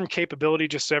SmartForm capability,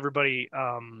 just so everybody,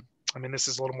 I mean, this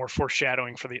is a little more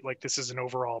foreshadowing for this is an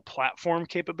overall platform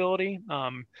capability.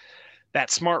 That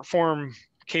SmartForm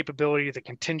capability, the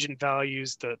contingent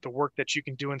values, the work that you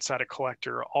can do inside a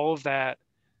collector, all of that,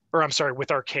 or I'm sorry,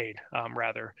 with Arcade,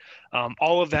 rather,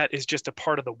 all of that is just a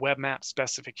part of the web map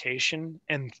specification,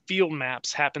 and Field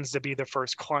Maps happens to be the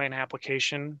first client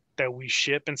application that we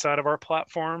ship inside of our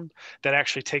platform that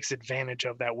actually takes advantage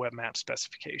of that web map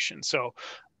specification. So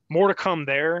more to come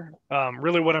there.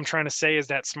 Really what I'm trying to say is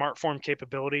that SmartForm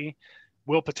capability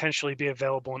will potentially be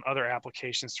available in other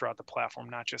applications throughout the platform.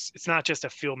 It's not just a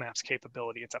Field Maps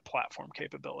capability, it's a platform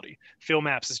capability. Field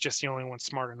Maps is just the only one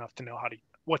smart enough to know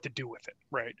what to do with it,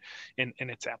 right? In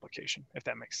its application, if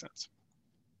that makes sense.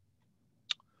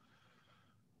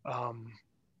 Don't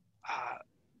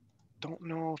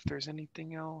know if there's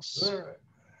anything else. All right.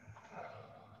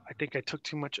 I think I took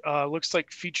too much. Looks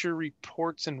like feature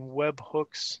reports and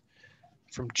webhooks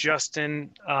from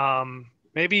Justin.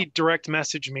 Maybe direct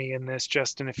message me in this,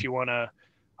 Justin, if you want to.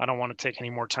 I don't want to take any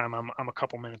more time. I'm a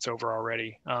couple minutes over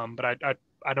already. But I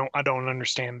don't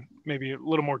understand. Maybe a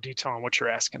little more detail on what you're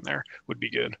asking there would be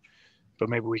good. But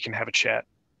maybe we can have a chat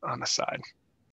on the side.